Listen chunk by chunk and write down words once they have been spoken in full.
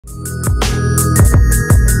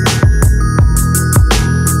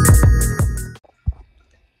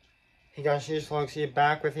Hey guys, here's Foxy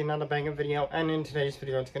back with another banger video, and in today's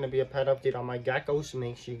video it's going to be a pet update on my gecko, so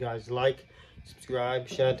make sure you guys like, subscribe,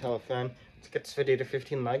 share, tell a friend. Let's get this video to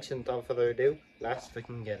 15 likes, and without further ado, let's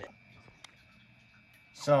freaking get it.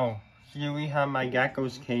 So, here we have my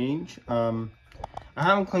gecko's cage. I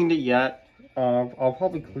haven't cleaned it yet. I'll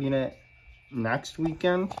probably clean it next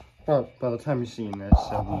weekend, but by the time you're seeing this,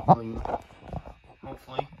 it'll be clean,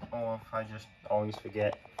 hopefully, or if I just always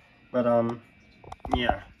forget. But,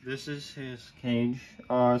 yeah, this is his cage.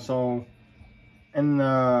 So in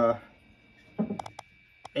the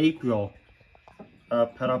April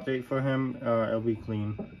pet update for him, it'll be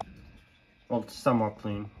clean. Well, somewhat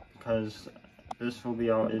clean, because this will be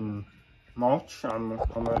out in March. I'm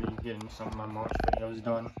already getting some of my March videos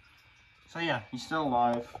done. So yeah, he's still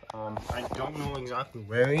alive. I don't know exactly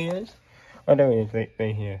where he is. Oh, there he is, right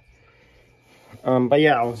here. But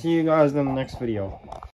yeah, I'll see you guys in the next video.